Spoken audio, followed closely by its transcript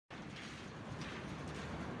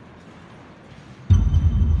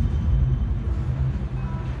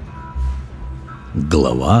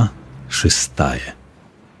Глава 6.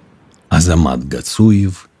 Азамат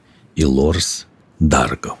Гацуев и Лорс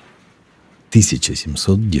Даргов.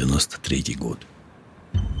 1793 год.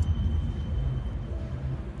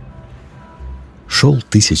 Шел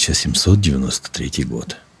 1793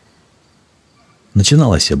 год.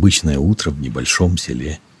 Начиналось обычное утро в небольшом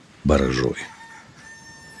селе Баражое.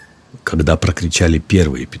 Когда прокричали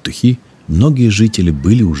первые петухи, многие жители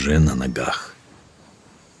были уже на ногах.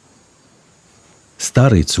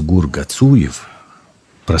 Старый Цугур Гацуев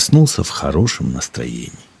проснулся в хорошем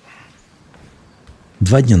настроении.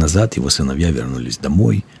 2 дня назад его сыновья вернулись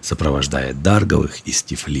домой, сопровождая Дарговых из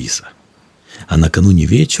Тифлиса. А накануне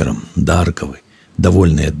вечером Дарговы,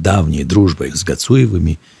 довольные давней дружбой с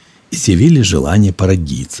Гацуевыми, изъявили желание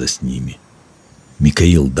породниться с ними.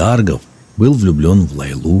 Микаил Даргов был влюблен в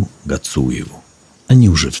Лайлу Гацуеву. Они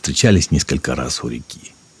уже встречались несколько раз у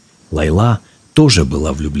реки. Лайла тоже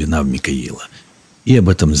была влюблена в Микаила, и об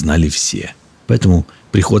этом знали все. Поэтому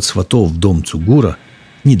приход сватов в дом Цугура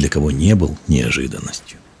ни для кого не был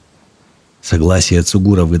неожиданностью. Согласие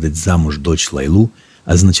Цугура выдать замуж дочь Лайлу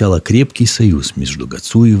означало крепкий союз между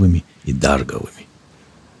Гацуевыми и Дарговыми.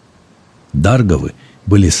 Дарговы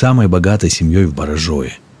были самой богатой семьей в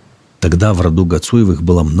Баражое. Тогда в роду Гацуевых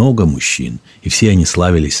было много мужчин, и все они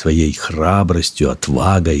славились своей храбростью,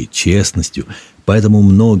 отвагой и честностью, поэтому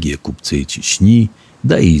многие купцы Чечни,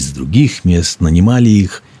 да и из других мест, нанимали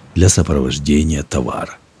их для сопровождения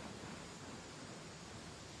товара.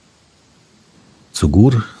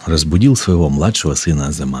 Цугур разбудил своего младшего сына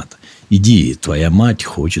Азамата. «Иди, твоя мать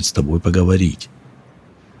хочет с тобой поговорить».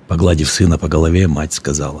 Погладив сына по голове, мать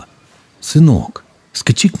сказала: «Сынок,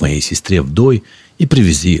 скачи к моей сестре вдой и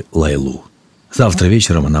привези Лайлу. Завтра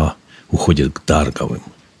вечером она уходит к Дарговым».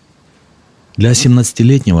 Для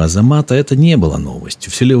 17-летнего Азамата это не было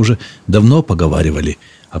новостью. В селе уже давно поговаривали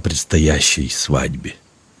о предстоящей свадьбе.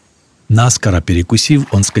 Наскоро перекусив,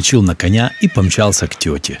 он вскочил на коня и помчался к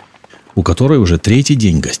тете, у которой уже 3-й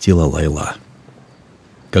день гостила Лайла.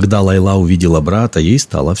 Когда Лайла увидела брата, ей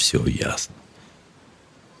стало все ясно.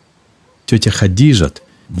 Тетя Хадижат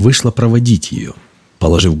вышла проводить ее.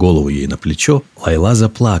 Положив голову ей на плечо, Лайла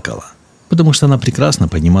заплакала, потому что она прекрасно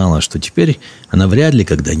понимала, что теперь она вряд ли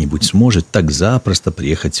когда-нибудь сможет так запросто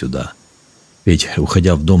приехать сюда. Ведь,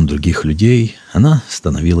 уходя в дом других людей, она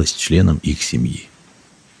становилась членом их семьи.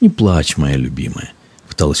 «Не плачь, моя любимая», —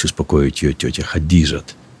 пыталась успокоить ее тетя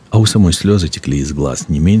Хадижат, а у самой слезы текли из глаз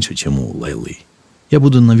не меньше, чем у Лайлы. «Я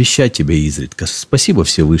буду навещать тебя изредка. Спасибо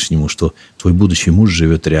Всевышнему, что твой будущий муж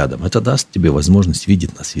живет рядом. Это даст тебе возможность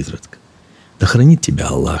видеть нас изредка. Да хранит тебя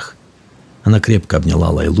Аллах». Она крепко обняла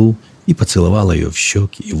Лайлу и поцеловала ее в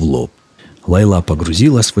щеки и в лоб. Лайла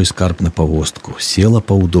погрузила свой скарб на повозку, села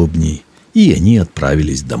поудобней, и они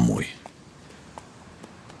отправились домой.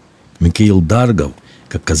 Микаил Даргов,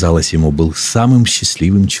 как казалось ему, был самым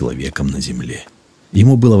счастливым человеком на земле.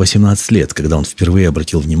 Ему было 18 лет, когда он впервые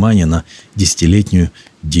обратил внимание на 10-летнюю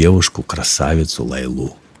девушку-красавицу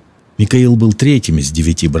Лайлу. Микаил был 3-м из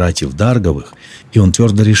 9 братьев Дарговых, и он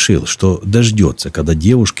твердо решил, что дождется, когда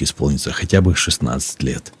девушке исполнится хотя бы 16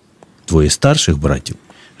 лет. 2 старших братьев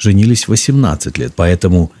женились в 18 лет,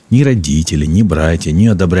 поэтому ни родители, ни братья не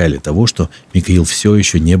одобряли того, что Микаил все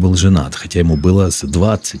еще не был женат, хотя ему было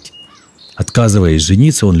 20. Отказываясь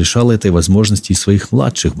жениться, он лишал этой возможности и своих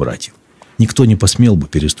младших братьев. Никто не посмел бы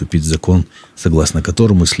переступить закон, согласно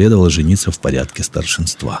которому следовало жениться в порядке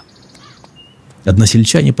старшинства.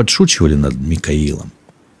 Односельчане подшучивали над Микаилом,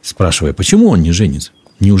 спрашивая, почему он не женится.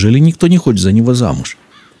 Неужели никто не хочет за него замуж?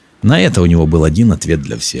 На это у него был один ответ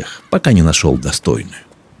для всех, пока не нашел достойную.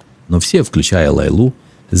 Но все, включая Лайлу,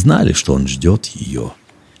 знали, что он ждет ее.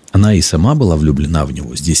 Она и сама была влюблена в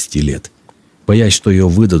него с 10 лет. Боясь, что ее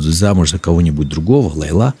выдадут замуж за кого-нибудь другого,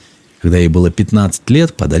 Лайла, когда ей было 15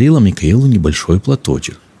 лет, подарила Микаилу небольшой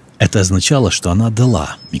платочек. Это означало, что она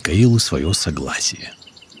дала Микаилу свое согласие.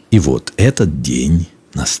 И вот этот день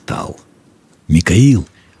настал. Микаил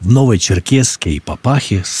в новой черкесской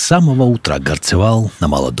папахе с самого утра горцевал на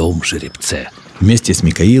молодом жеребце. Вместе с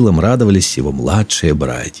Микаилом радовались его младшие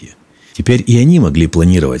братья. Теперь и они могли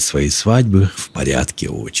планировать свои свадьбы в порядке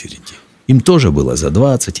очереди. Им тоже было за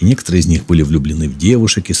 20, и некоторые из них были влюблены в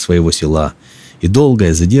девушек из своего села, и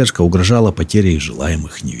долгая задержка угрожала потерей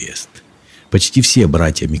желаемых невест. Почти все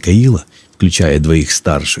братья Микаила, включая 2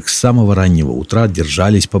 старших, с самого раннего утра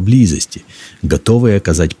держались поблизости, готовые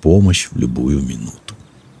оказать помощь в любую минуту.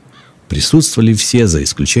 Присутствовали все, за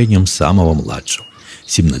исключением самого младшего,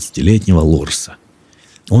 17-летнего Лорса.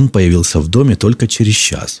 Он появился в доме только через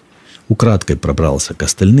час. Украдкой пробрался к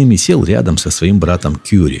остальным и сел рядом со своим братом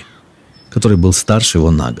Кюри. который был старше его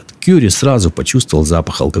на год. Кюри сразу почувствовал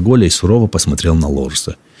запах алкоголя и сурово посмотрел на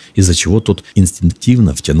Лорса, из-за чего тот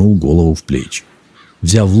инстинктивно втянул голову в плечи.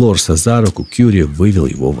 Взяв Лорса за руку, Кюри вывел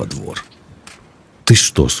его во двор. «Ты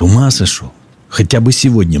что, с ума сошел? Хотя бы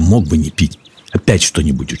сегодня мог бы не пить. Опять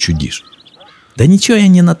что-нибудь учудишь». «Да ничего я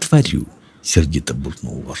не натворю», — сердито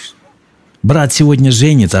буркнул Лорс. «Брат сегодня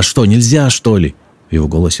женится, а что, нельзя, что ли?» В его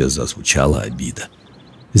голосе зазвучала обида.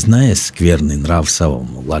 Зная скверный нрав самого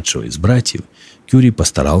младшего из братьев, Кюри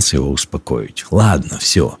постарался его успокоить. «Ладно,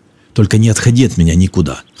 все. Только не отходи от меня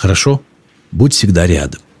никуда, хорошо? Будь всегда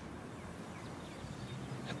рядом».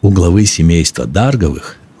 У главы семейства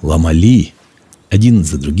Дарговых, Ламали, один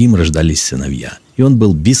за другим рождались сыновья, и он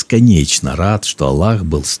был бесконечно рад, что Аллах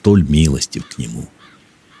был столь милостив к нему.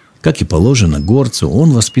 Как и положено горцу,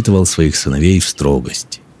 он воспитывал своих сыновей в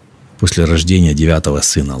строгости. После рождения 9-го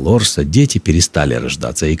сына Лорса дети перестали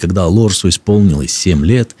рождаться, и когда Лорсу исполнилось 7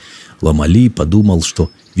 лет, Ламали подумал, что,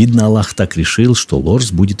 видно, Аллах так решил, что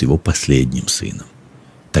Лорс будет его последним сыном.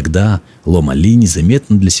 Тогда Ламали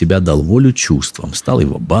незаметно для себя дал волю чувствам, стал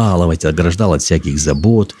его баловать, ограждал от всяких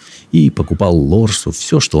забот и покупал Лорсу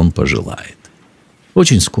все, что он пожелает.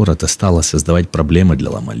 Очень скоро это стало создавать проблемы для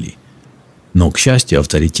Ламали. Но, к счастью,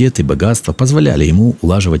 авторитет и богатство позволяли ему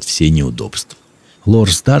улаживать все неудобства.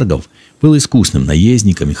 Лорс Даргов был искусным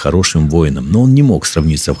наездником и хорошим воином, но он не мог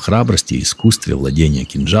сравниться в храбрости и искусстве владения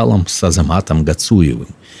кинжалом с Азаматом Гацуевым,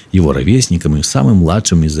 его ровесником и самым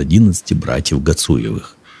младшим из 11 братьев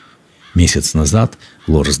Гацуевых. Месяц назад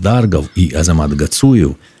Лорс Даргов и Азамат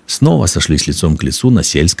Гацуев снова сошлись лицом к лицу на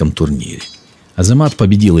сельском турнире. Азамат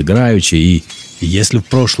победил играючи, и если в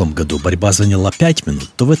прошлом году борьба заняла 5 минут,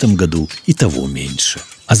 то в этом году и того меньше.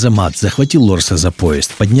 Азамат захватил Лорса за пояс,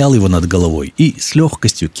 поднял его над головой и с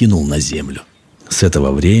легкостью кинул на землю. С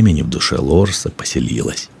этого времени в душе Лорса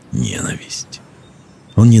поселилась ненависть.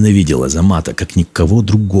 Он ненавидел Азамата, как никого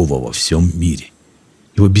другого во всем мире.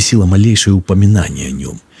 Его бесило малейшее упоминание о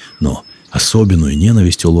нем, но особенную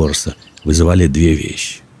ненависть у Лорса вызывали 2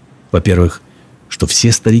 вещи. Во-первых, что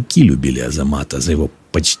все старики любили Азамата за его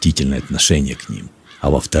почтительное отношение к ним, а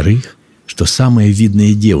во-вторых, что самые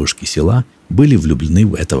видные девушки села были влюблены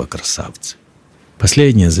в этого красавца.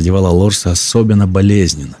 Последнее задевало Лорса особенно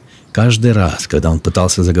болезненно. Каждый раз, когда он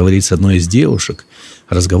пытался заговорить с одной из девушек,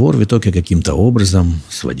 разговор в итоге каким-то образом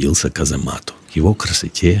сводился к Азамату, к его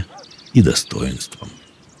красоте и достоинствам.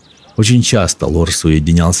 Очень часто Лорс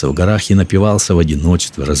уединялся в горах и напивался в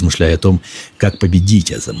одиночестве, размышляя о том, как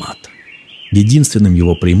победить Азамата. Единственным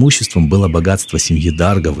его преимуществом было богатство семьи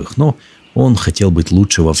Дарговых, но он хотел быть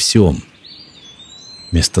лучше во всем.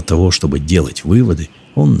 Вместо того, чтобы делать выводы,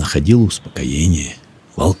 он находил успокоение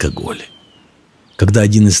в алкоголе. Когда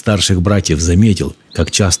один из старших братьев заметил,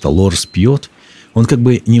 как часто Лорс пьет, он как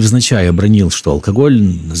бы невзначай обронил, что алкоголь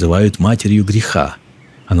называют матерью греха,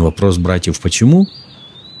 а на вопрос братьев «почему?»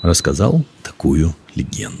 рассказал такую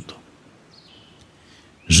легенду.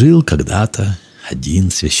 Жил когда-то один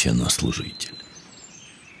священнослужитель.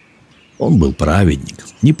 Он был праведником,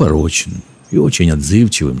 непорочным и очень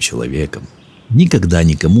отзывчивым человеком, никогда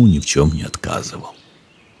никому ни в чем не отказывал.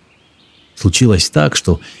 Случилось так,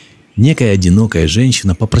 что некая одинокая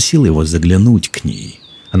женщина попросила его заглянуть к ней.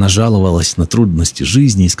 Она жаловалась на трудности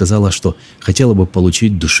жизни и сказала, что хотела бы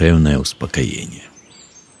получить душевное успокоение.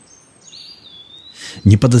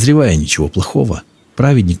 Не подозревая ничего плохого,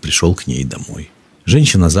 праведник пришел к ней домой.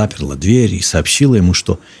 Женщина заперла дверь и сообщила ему,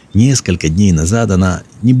 что несколько дней назад она,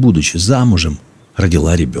 не будучи замужем,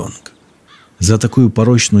 родила ребенка. За такую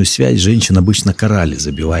порочную связь женщин обычно карали,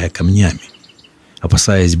 забивая камнями.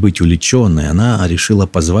 Опасаясь быть уличенной, она решила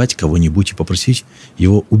позвать кого-нибудь и попросить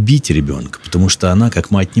его убить ребенка, потому что она,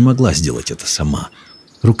 как мать, не могла сделать это сама.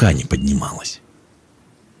 Рука не поднималась.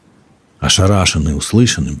 Ошарашенный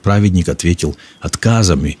услышанным, праведник ответил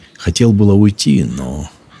отказом и хотел было уйти,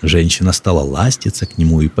 но женщина стала ластиться к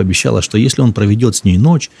нему и пообещала, что если он проведет с ней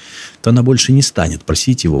ночь, то она больше не станет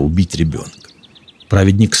просить его убить ребенка.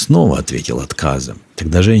 Праведник снова ответил отказом.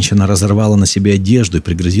 Тогда женщина разорвала на себе одежду и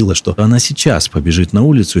пригрозила, что она сейчас побежит на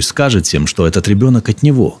улицу и скажет всем, что этот ребенок от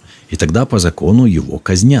него, и тогда по закону его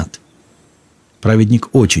казнят. Праведник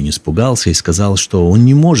очень испугался и сказал, что он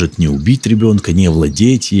не может ни убить ребенка, ни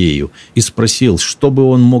овладеть ею, и спросил, что бы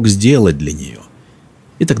он мог сделать для нее.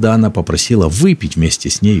 И тогда она попросила выпить вместе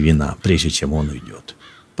с ней вина, прежде чем он уйдет.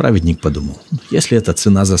 Праведник подумал, если это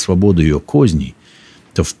цена за свободу ее козней,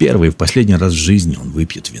 то в первый и в последний раз в жизни он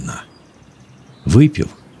выпьет вина. Выпив,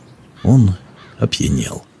 он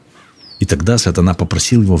опьянел. И тогда сатана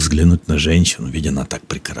попросил его взглянуть на женщину, ведь она так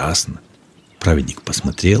прекрасна. Праведник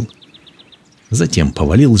посмотрел, затем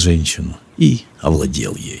повалил женщину и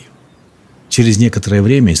овладел ею. Через некоторое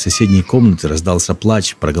время из соседней комнаты раздался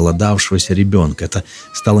плач проголодавшегося ребенка. Это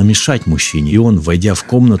стало мешать мужчине, и он, войдя в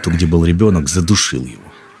комнату, где был ребенок, задушил его.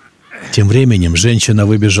 Тем временем женщина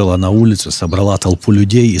выбежала на улицу, собрала толпу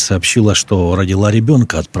людей и сообщила, что родила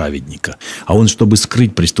ребенка от праведника, а он, чтобы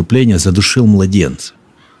скрыть преступление, задушил младенца.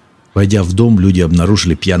 Войдя в дом, люди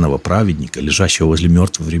обнаружили пьяного праведника, лежащего возле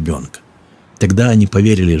мертвого ребенка. Тогда они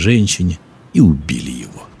поверили женщине и убили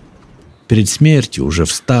его. Перед смертью, уже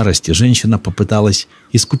в старости, женщина попыталась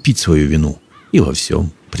искупить свою вину и во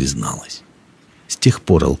всем призналась. С тех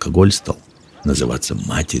пор алкоголь стал называться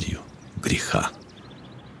матерью греха.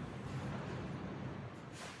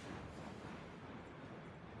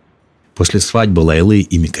 После свадьбы Лайлы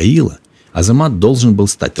и Микаила Азамат должен был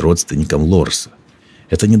стать родственником Лорса.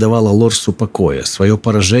 Это не давало Лорсу покоя. Свое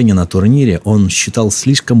поражение на турнире он считал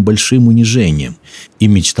слишком большим унижением и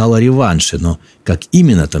мечтал о реванше, но как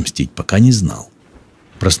именно отомстить, пока не знал.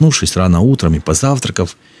 Проснувшись рано утром и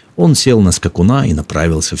позавтракав, он сел на скакуна и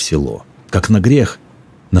направился в село. Как на грех,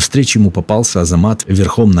 навстречу ему попался Азамат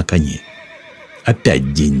верхом на коне.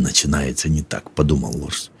 «Опять день начинается не так», — подумал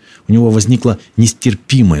Лорс. У него возникло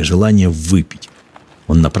нестерпимое желание выпить.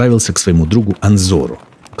 Он направился к своему другу Анзору,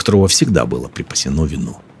 у которого всегда было припасено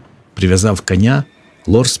вино. Привязав коня,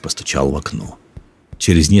 Лорс постучал в окно.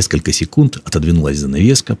 Через несколько секунд отодвинулась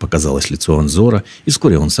занавеска, показалось лицо Анзора, и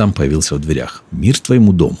вскоре он сам появился в дверях. «Мир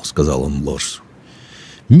твоему дому», — сказал он Лорсу.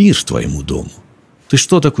 «Мир твоему дому. Ты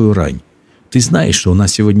что такую рань? Ты знаешь, что у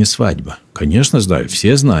нас сегодня свадьба?» «Конечно знаю,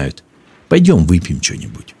 все знают. Пойдем выпьем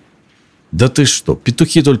что-нибудь». «Да ты что,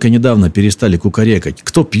 петухи только недавно перестали кукарекать.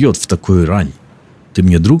 Кто пьет в такую рань? Ты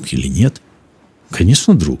мне друг или нет?»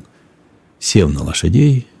 «Конечно, друг». Сев на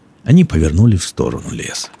лошадей, они повернули в сторону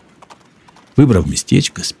леса. Выбрав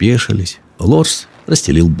местечко, спешились. Лорс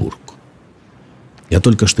расстелил бурку. «Я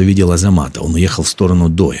только что видел Азамата. Он уехал в сторону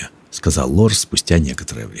Доя», — сказал Лорс спустя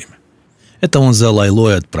некоторое время. «Это он за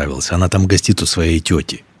Лайлой отправился. Она там гостит у своей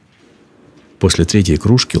тети». После третьей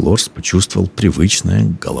кружки Лорс почувствовал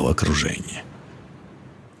привычное головокружение.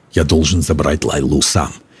 «Я должен забрать Лайлу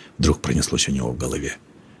сам», — вдруг пронеслось у него в голове.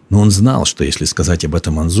 Но он знал, что если сказать об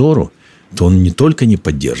этом Анзору, то он не только не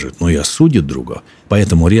поддержит, но и осудит друга.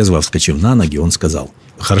 Поэтому, резво вскочив на ноги, он сказал: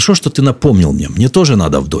 «Хорошо, что ты напомнил мне тоже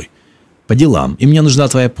надо в Дой. По делам, и мне нужна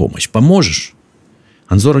твоя помощь. Поможешь?»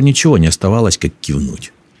 Анзору ничего не оставалось, как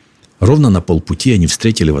кивнуть. Ровно на полпути они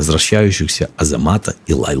встретили возвращающихся Азамата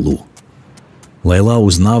и Лайлу. Лайла,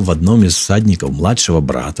 узнав в одном из всадников младшего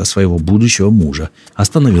брата своего будущего мужа,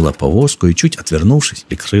 остановила повозку и, чуть отвернувшись,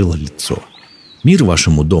 прикрыла лицо. «Мир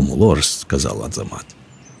вашему дому, Лорс», — сказал Азамат.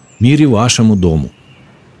 «Мир и вашему дому.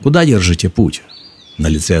 Куда держите путь?» На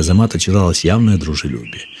лице Азамата читалось явное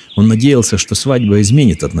дружелюбие. Он надеялся, что свадьба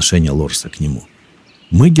изменит отношение Лорса к нему.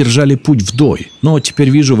 «Мы держали путь в Дой, но теперь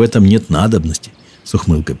вижу, в этом нет надобности», — с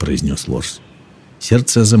ухмылкой произнес Лорс.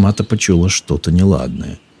 Сердце Азамата почуло что-то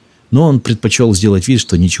неладное. Но он предпочел сделать вид,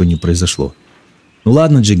 что ничего не произошло. «Ну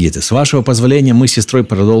ладно, джигиты, с вашего позволения мы с сестрой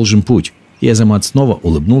продолжим путь». И Азамат снова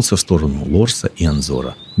улыбнулся в сторону Лорса и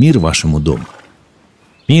Анзора. «Мир вашему дому».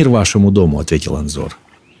 «Мир вашему дому», — ответил Анзор.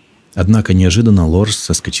 Однако неожиданно Лорс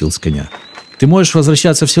соскочил с коня. «Ты можешь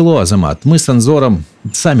возвращаться в село, Азамат. Мы с Анзором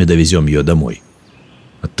сами довезем ее домой».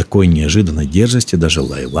 От такой неожиданной дерзости даже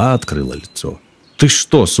Лайла открыла лицо. «Ты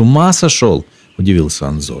что, с ума сошел?» — удивился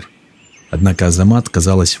Анзор. Однако Азамат,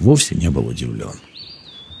 казалось, вовсе не был удивлен.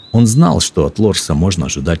 Он знал, что от Лорса можно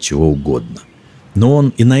ожидать чего угодно. Но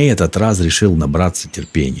он и на этот раз решил набраться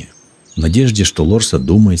терпения, в надежде, что Лорс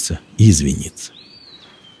одумается и извинится.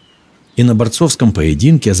 И на борцовском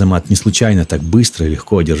поединке Азамат не случайно так быстро и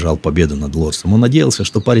легко одержал победу над Лорсом. Он надеялся,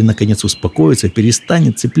 что парень наконец успокоится и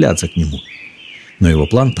перестанет цепляться к нему. Но его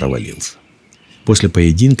план провалился. После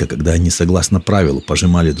поединка, когда они согласно правилу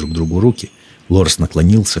пожимали друг другу руки, Лорс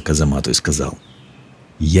наклонился к Азамату и сказал: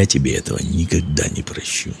 «Я тебе этого никогда не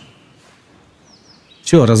прощу».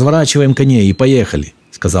 «Все, разворачиваем коней и поехали»,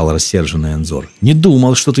 — сказал рассерженный Анзор. «Не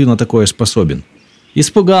думал, что ты на такое способен».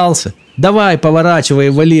 «Испугался. Давай, поворачивай и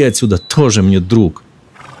вали отсюда, тоже мне друг».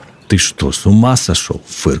 «Ты что, с ума сошел?» —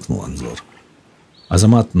 фыркнул Анзор.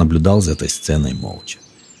 Азамат наблюдал за этой сценой молча.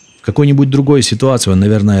 В какой-нибудь другой ситуации он,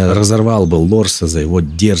 наверное, разорвал бы Лорса за его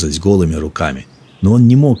дерзость голыми руками. Но он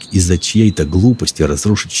не мог из-за чьей-то глупости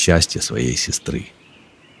разрушить счастье своей сестры.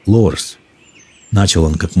 «Лорс», — начал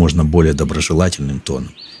он как можно более доброжелательным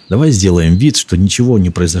тоном, — «давай сделаем вид, что ничего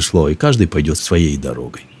не произошло, и каждый пойдет своей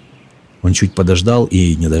дорогой». Он чуть подождал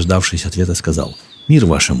и, не дождавшись ответа, сказал: «Мир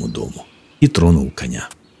вашему дому», и тронул коня.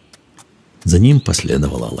 За ним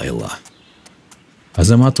последовала Лайла.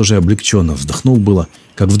 Азамат уже облегченно вздохнул было,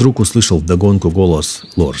 как вдруг услышал вдогонку голос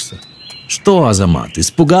Лорса. «Что, Азамат,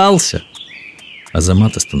 испугался?»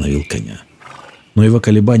 Азамат остановил коня. Но его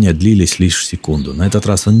колебания длились лишь секунду. На этот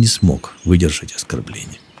раз он не смог выдержать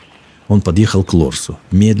оскорбления. Он подъехал к Лорсу,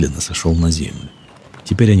 медленно сошел на землю.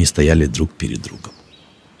 Теперь они стояли друг перед другом.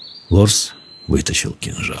 Лорс вытащил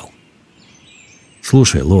кинжал.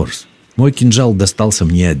 «Слушай, Лорс, мой кинжал достался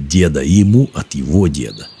мне от деда, и ему от его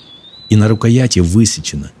деда. И на рукояти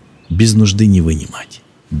высечено: без нужды не вынимать,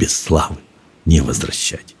 без славы не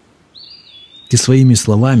возвращать. Ты своими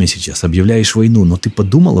словами сейчас объявляешь войну, но ты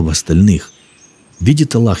подумал об остальных?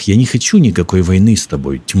 Видит Аллах, я не хочу никакой войны с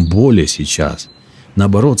тобой, тем более сейчас.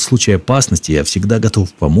 Наоборот, в случае опасности я всегда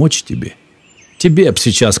готов помочь тебе. Тебе б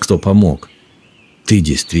сейчас кто помог?» «Ты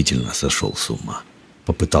действительно сошел с ума», —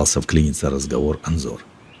 попытался вклиниться в разговор Анзор.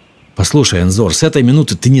 «Послушай, Анзор, с этой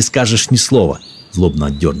минуты ты не скажешь ни слова», — злобно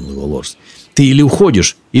отдернул его Лорс. «Ты или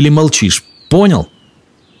уходишь, или молчишь, понял?»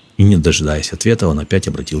 И, не дожидаясь ответа, он опять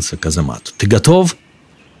обратился к Азамату. «Ты готов?»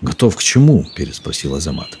 «Готов к чему?» – переспросил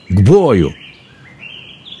Азамат. «К бою!»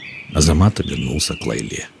 Азамат обернулся к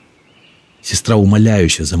Лайле. Сестра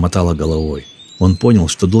умоляюще замотала головой. Он понял,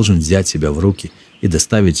 что должен взять себя в руки и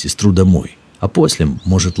доставить сестру домой. А после,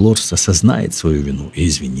 может, Лорс осознает свою вину и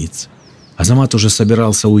извинится. Азамат уже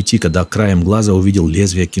собирался уйти, когда краем глаза увидел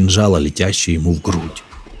лезвие кинжала, летящее ему в грудь.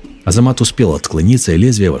 Азамат успел отклониться, и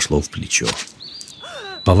лезвие вошло в плечо.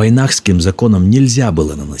 По войнахским законам нельзя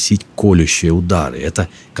было наносить колющие удары. Это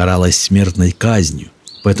каралось смертной казнью.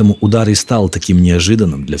 Поэтому удар и стал таким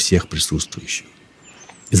неожиданным для всех присутствующих.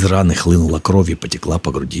 Из раны хлынула кровь и потекла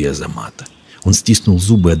по груди Азамата. Он стиснул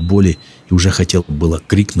зубы от боли и уже хотел было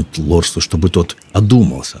крикнуть Лорсу, чтобы тот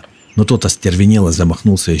одумался. Но тот остервенело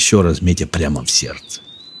замахнулся еще раз, метя прямо в сердце.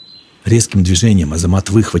 Резким движением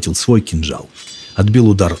Азамат выхватил свой кинжал. Отбил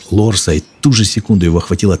удар Лорса, и в ту же секунду его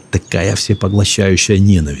охватила такая всепоглощающая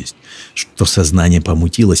ненависть, что сознание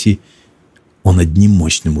помутилось, и он одним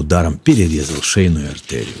мощным ударом перерезал шейную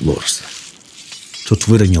артерию Лорса. Тот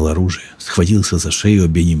выронил оружие, схватился за шею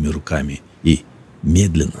обеими руками и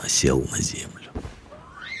медленно сел на землю.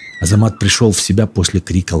 Азамат пришел в себя после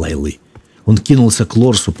крика Лайлы. Он кинулся к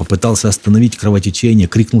Лорсу, попытался остановить кровотечение,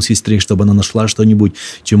 крикнул сестре, чтобы она нашла что-нибудь,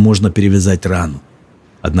 чем можно перевязать рану.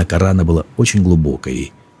 Однако рана была очень глубокой,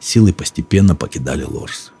 и силы постепенно покидали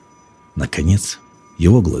Лорса. Наконец,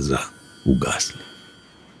 его глаза угасли.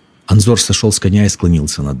 Анзор сошел с коня и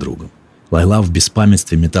склонился над другом. Лайла в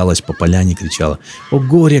беспамятстве металась по поляне, кричала: «О,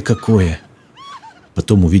 горе какое!»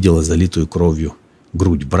 Потом увидела залитую кровью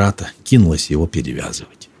грудь брата, кинулась его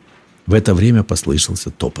перевязывать. В это время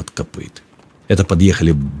послышался топот копыт. Это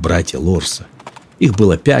подъехали братья Лорса. Их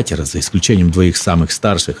было 5, за исключением 2 самых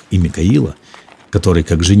старших и Микаила, который,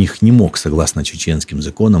 как жених, не мог, согласно чеченским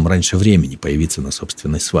законам, раньше времени появиться на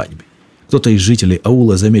собственной свадьбе. Кто-то из жителей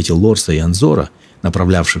аула заметил Лорса и Анзора,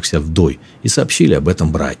 направлявшихся в Дой, и сообщили об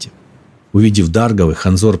этом братьям. Увидев Дарговых,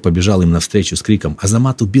 Анзор побежал им навстречу с криком: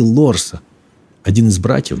 «Азамат убил Лорса!» Один из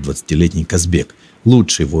братьев, 20-летний Казбек,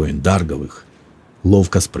 лучший воин Дарговых,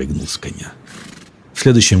 ловко спрыгнул с коня. В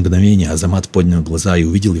следующее мгновение Азамат поднял глаза и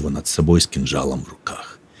увидел его над собой с кинжалом в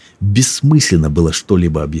руках. Бессмысленно было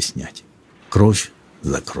что-либо объяснять. Кровь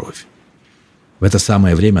за кровь. В это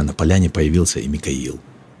самое время на поляне появился и Микаил,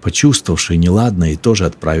 почувствовавший неладное и тоже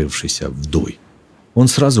отправившийся в Дой. Он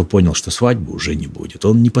сразу понял, что свадьбы уже не будет.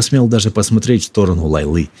 Он не посмел даже посмотреть в сторону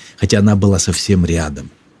Лайлы, хотя она была совсем рядом.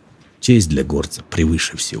 Честь для горца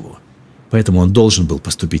превыше всего. Поэтому он должен был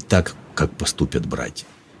поступить так, как поступят братья.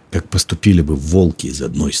 Как поступили бы волки из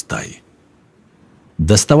одной стаи.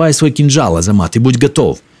 «Доставай свой кинжал, Азамат, и будь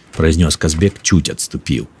готов!» – произнес Казбек, чуть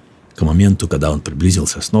отступил. К моменту, когда он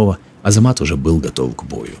приблизился снова, Азамат уже был готов к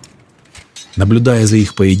бою. Наблюдая за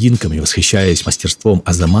их поединками, восхищаясь мастерством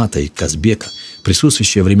Азамата и Казбека,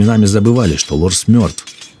 присутствующие временами забывали, что Лорс мертв,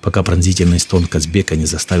 пока пронзительный стон Казбека не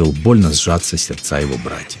заставил больно сжаться сердца его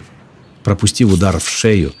братьев. Пропустив удар в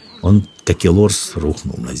шею, он, как и Лорс,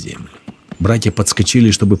 рухнул на землю. Братья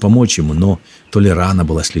подскочили, чтобы помочь ему, но то ли рана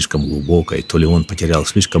была слишком глубокой, то ли он потерял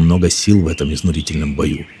слишком много сил в этом изнурительном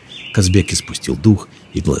бою. Казбек испустил дух,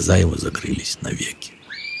 и глаза его закрылись навеки.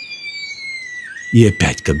 И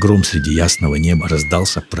опять, как гром среди ясного неба,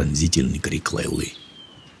 раздался пронзительный крик Лайлы.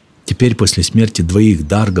 Теперь, после смерти 2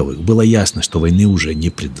 Дарговых, было ясно, что войны уже не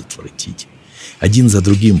предотвратить. Один за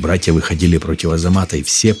другим братья выходили против Азамата, и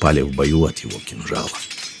все пали в бою от его кинжала.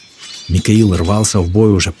 Микаил рвался в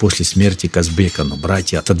бой уже после смерти Казбека, но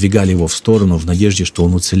братья отодвигали его в сторону в надежде, что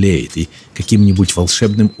он уцелеет, и каким-нибудь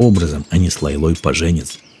волшебным образом они с Лайлой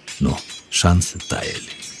поженятся. Но шансы таяли.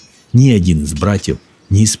 Ни один из братьев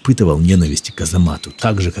не испытывал ненависти к Азамату,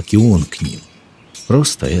 так же, как и он к ним.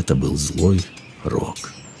 Просто это был злой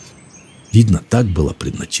рок. Видно, так было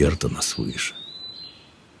предначертано свыше.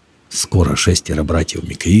 Скоро 6 братьев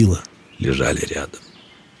Микаила лежали рядом.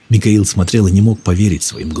 Микаил смотрел и не мог поверить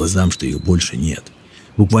своим глазам, что их больше нет.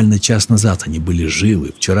 Буквально час назад они были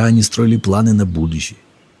живы, вчера они строили планы на будущее,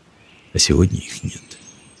 а сегодня их нет.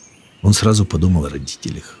 Он сразу подумал о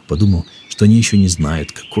родителях, подумал, что они еще не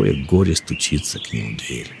знают, какое горе стучится к ним в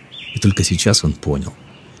дверь. И только сейчас он понял,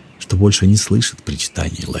 что больше не слышит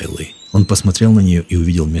причитаний Лайлы. Он посмотрел на нее и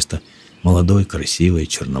увидел вместо молодой, красивой,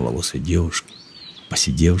 черноволосой девушки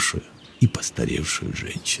поседевшую и постаревшую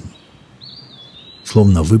женщину.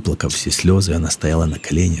 Словно выплакав все слезы, она стояла на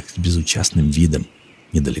коленях с безучастным видом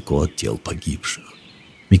недалеко от тел погибших.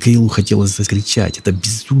 Микаилу хотелось закричать: «Это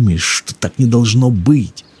безумие, что так не должно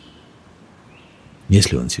быть!»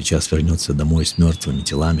 Если он сейчас вернется домой с мертвыми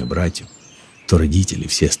телами братьев, то родители и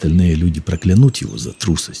все остальные люди проклянут его за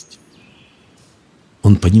трусость.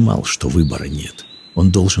 Он понимал, что выбора нет.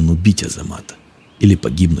 Он должен убить Азамата или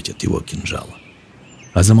погибнуть от его кинжала.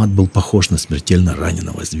 Азамат был похож на смертельно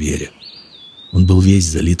раненого зверя. Он был весь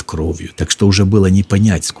залит кровью, так что уже было не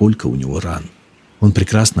понять, сколько у него ран. Он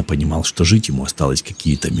прекрасно понимал, что жить ему осталось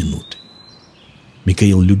какие-то минуты.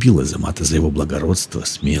 Микаил любил Азамата за его благородство,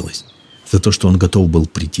 смелость, за то, что он готов был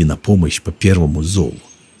прийти на помощь по первому зову.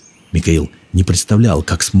 Микаил не представлял,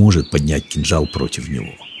 как сможет поднять кинжал против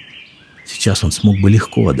него. Сейчас он смог бы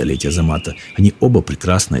легко одолеть Азамата, они оба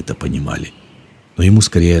прекрасно это понимали. Но ему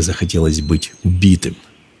скорее захотелось быть убитым,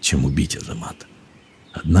 чем убить Азамата.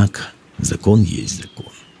 Однако закон есть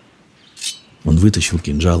закон. Он вытащил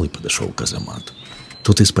кинжал и подошел к Азамату.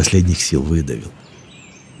 Тот из последних сил выдавил: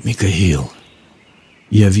 «Микаил,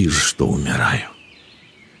 я вижу, что умираю.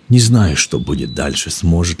 Не знаю, что будет дальше,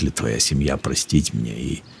 сможет ли твоя семья простить меня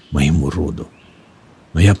и моему роду.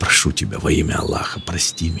 Но я прошу тебя во имя Аллаха,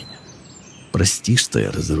 прости меня. Прости, что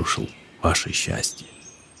я разрушил ваше счастье.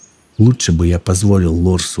 Лучше бы я позволил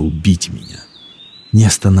Лорсу убить меня. Не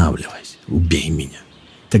останавливайся, убей меня.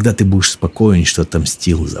 Тогда ты будешь спокоен, что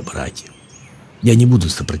отомстил за братьев. Я не буду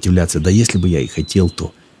сопротивляться, да если бы я и хотел,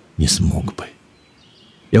 то не смог бы.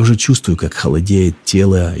 Я уже чувствую, как холодеет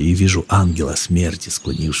тело, и вижу ангела смерти,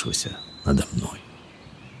 склонившегося надо мной».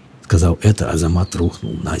 Сказав это, Азамат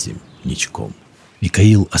рухнул на землю ничком.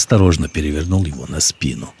 Микаил осторожно перевернул его на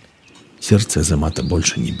спину. Сердце Азамата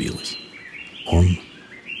больше не билось. Он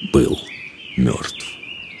был мертв.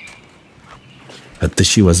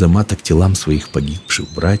 Оттащив Азамата к телам своих погибших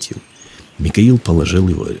братьев, Микаил положил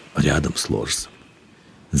его рядом с Лорсом.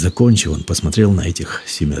 Закончив, он посмотрел на этих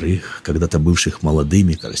 7, когда-то бывших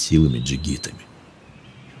молодыми, красивыми джигитами.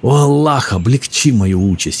 «О, Аллах, облегчи мою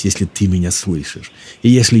участь, если ты меня слышишь, и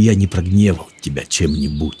если я не прогневал тебя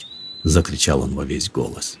чем-нибудь!» — закричал он во весь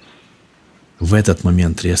голос. В этот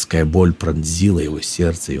момент резкая боль пронзила его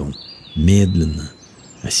сердце, и он медленно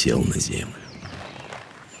осел на землю.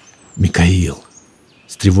 «Микаил!» —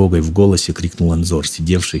 с тревогой в голосе крикнул Анзор,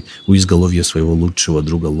 сидевший у изголовья своего лучшего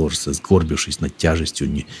друга Лорса, сгорбившись над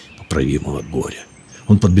тяжестью непоправимого горя.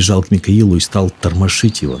 Он подбежал к Микаилу и стал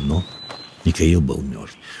тормошить его, но Микаил был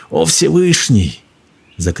мертв. «О, Всевышний!»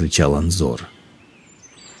 — закричал Анзор.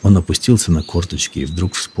 Он опустился на корточки и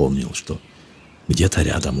вдруг вспомнил, что где-то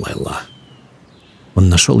рядом Лайла. Он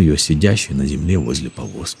нашел ее сидящей на земле возле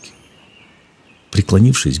повозки.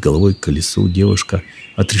 Преклонившись головой к колесу, девушка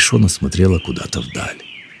отрешенно смотрела куда-то вдаль.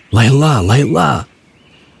 «Лайла! Лайла!»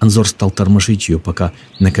 Анзор стал тормошить ее, пока,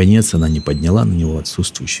 наконец, она не подняла на него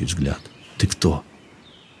отсутствующий взгляд. «Ты кто?»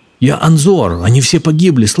 «Я Анзор! Они все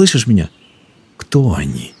погибли! Слышишь меня?» «Кто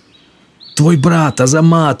они?» «Твой брат,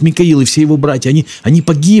 Азамат, Микаил и все его братья! Они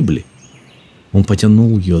погибли!» Он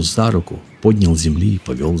потянул ее за руку, поднял с земли и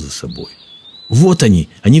повел за собой. «Вот они!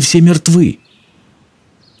 Они все мертвы!»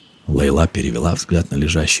 Лайла перевела взгляд на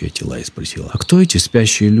лежащие тела и спросила: «А кто эти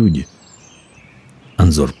спящие люди?»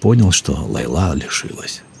 Анзор понял, что Лайла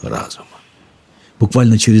лишилась разума.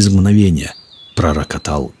 Буквально через мгновение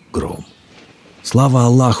пророкотал гром. «Слава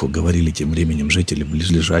Аллаху!» — говорили тем временем жители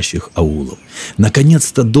близлежащих аулов.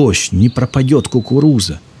 «Наконец-то дождь, не пропадет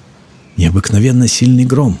кукуруза!» «Необыкновенно сильный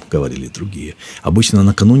гром!» — говорили другие. «Обычно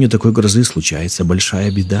накануне такой грозы случается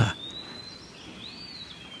большая беда».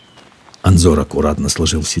 Анзор аккуратно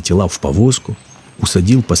сложил все тела в повозку,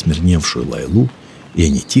 усадил посмирневшую Лайлу, и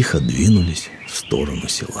они тихо двинулись в сторону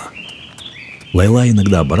села. Лайла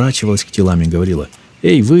иногда оборачивалась к телам и говорила: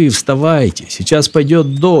 «Эй, вы, вставайте, сейчас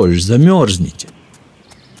пойдет дождь, замерзнете».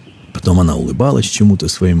 Потом она улыбалась чему-то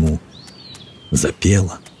своему,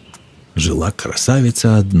 запела. Жила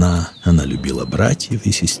красавица одна, она любила братьев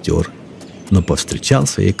и сестер, но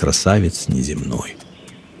повстречался ей красавец неземной.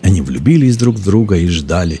 Они влюбились друг в друга и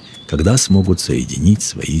ждали, когда смогут соединить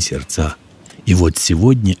свои сердца. И вот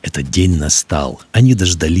сегодня этот день настал, они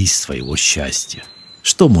дождались своего счастья.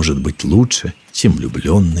 Что может быть лучше, чем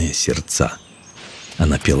влюбленные сердца?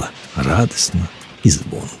 Она пела радостно и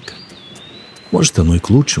звонко. Может, оно и к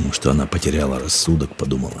лучшему, что она потеряла рассудок,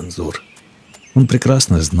 подумал Анзор. Он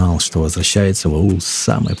прекрасно знал, что возвращается в аул с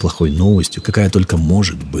самой плохой новостью, какая только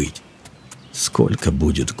может быть. Сколько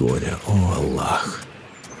будет горя, о Аллах!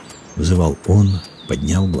 Взывал он,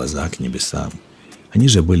 поднял глаза к небесам. Они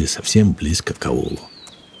же были совсем близко к аулу.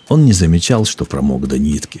 Он не замечал, что промок до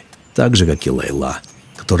нитки, так же, как и Лайла,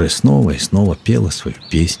 которая снова и снова пела свою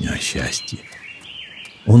песню о счастье.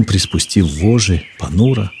 Он, приспустив вожжи,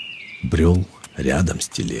 понуро брел рядом с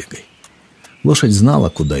телегой. Лошадь знала,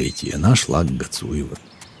 куда идти, она шла к Гацуевым.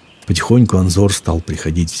 Потихоньку Анзор стал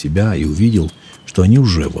приходить в себя и увидел, что они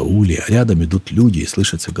уже в ауле, а рядом идут люди и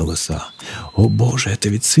слышатся голоса. «О боже, это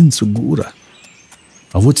ведь сын Цугура!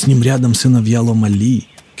 А вот с ним рядом сыновья Ломали.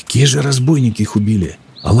 Какие же разбойники их убили!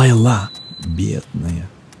 А Лайла, бедная!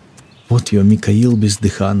 Вот ее Микаил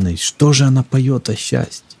бездыханный, что же она поет о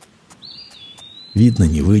счастье?» Видно,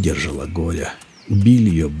 не выдержала горя. Убили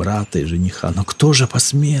ее брата и жениха, но кто же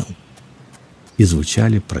посмел? И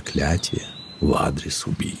звучали проклятия в адрес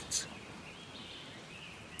убийц.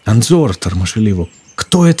 «Анзор!» — тормошили его.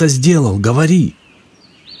 «Кто это сделал? Говори!»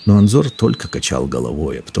 Но Анзор только качал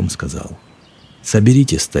головой, а потом сказал: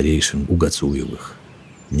 «Соберите старейшин у Гацуевых.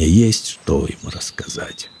 Мне есть что им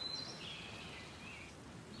рассказать».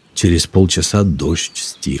 Через полчаса дождь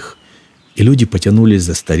стих, и люди потянулись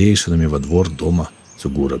за старейшинами во двор дома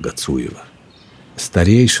Цугура Гацуева.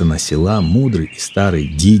 Старейшина села, мудрый и старый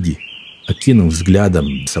Диди, окинув взглядом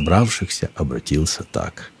собравшихся, обратился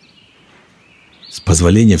так: «С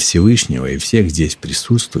позволения Всевышнего и всех здесь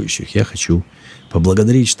присутствующих я хочу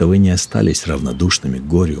поблагодарить, что вы не остались равнодушными к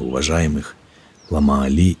горю уважаемых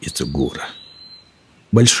Ламаали и Цугура.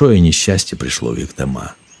 Большое несчастье пришло в их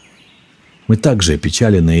дома. Мы также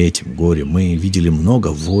опечалены этим горем. Мы видели много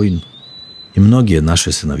войн, и многие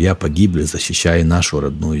наши сыновья погибли, защищая нашу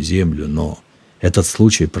родную землю, но этот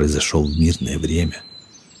случай произошел в мирное время.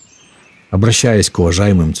 Обращаясь к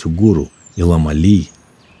уважаемым Цугуру и Ламали,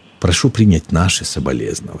 прошу принять наши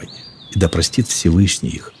соболезнования, и да простит Всевышний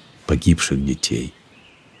их, погибших детей.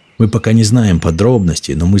 Мы пока не знаем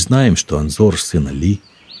подробностей, но мы знаем, что Анзор, сын Али,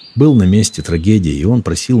 был на месте трагедии, и он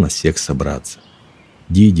просил нас всех собраться.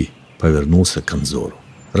 Диди повернулся к Анзору.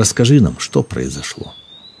 Расскажи нам, что произошло».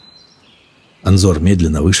 Анзор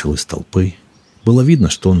медленно вышел из толпы. Было видно,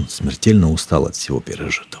 что он смертельно устал от всего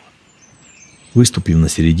пережитого. Выступив на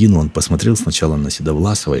середину, он посмотрел сначала на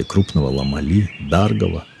седовласого и крупного Ламали,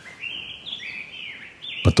 Даргова,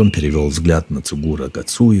 потом перевел взгляд на Цугура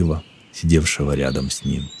Гацуева, сидевшего рядом с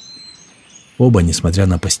ним. Оба, несмотря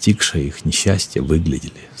на постигшее их несчастье,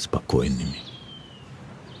 выглядели спокойными.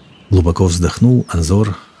 Глубоко вздохнул,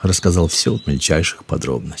 Анзор рассказал все в мельчайших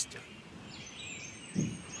подробностях.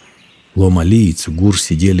 Ломали и Цугур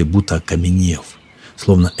сидели, будто окаменев,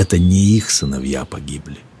 словно это не их сыновья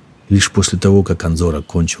погибли. Лишь после того, как Анзор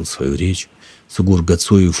окончил свою речь, Цугур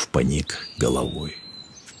Гацуев поник головой.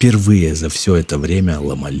 Впервые за все это время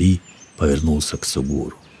Ламали повернулся к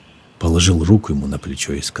Цугуру, положил руку ему на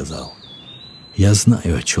плечо и сказал: «Я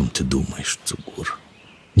знаю, о чем ты думаешь, Цугур.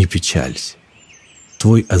 Не печалься.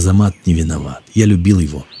 Твой Азамат не виноват. Я любил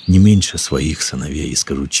его не меньше своих сыновей, и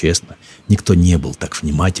скажу честно, никто не был так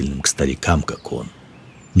внимательным к старикам, как он.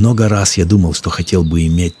 Много раз я думал, что хотел бы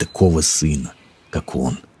иметь такого сына, как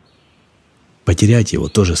он. Потерять его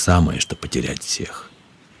то же самое, что потерять всех».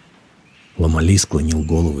 Ламали склонил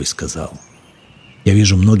голову и сказал: «Я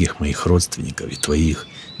вижу многих моих родственников и твоих,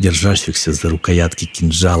 держащихся за рукоятки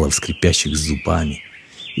кинжалов, скрипящих зубами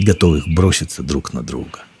и готовых броситься друг на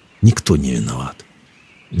друга. Никто не виноват.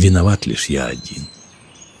 Виноват лишь я один.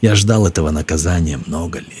 Я ждал этого наказания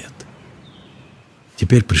много лет.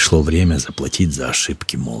 Теперь пришло время заплатить за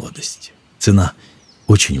ошибки молодости. Цена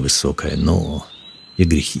очень высокая, но и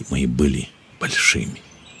грехи мои были большими.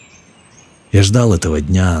 Я ждал этого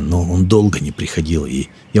дня, но он долго не приходил, и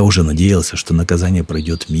я уже надеялся, что наказание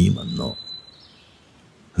пройдет мимо, но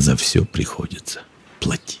за все приходится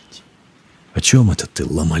платить». «О чем это ты,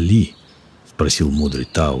 Ламали?» — спросил мудрый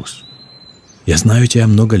Таус. «Я знаю тебя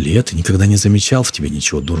много лет и никогда не замечал в тебе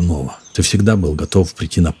ничего дурного. Ты всегда был готов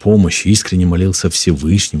прийти на помощь, искренне молился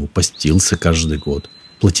Всевышнему, постился каждый год,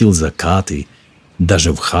 платил закаты,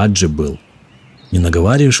 даже в хадже был. Не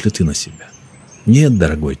наговариваешь ли ты на себя?» «Нет,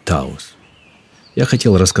 дорогой Таус. Я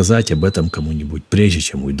хотел рассказать об этом кому-нибудь, прежде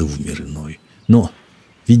чем уйду в мир иной. Но,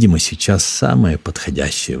 видимо, сейчас самое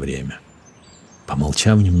подходящее время».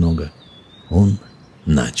 Помолчав немного, он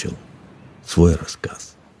начал свой рассказ.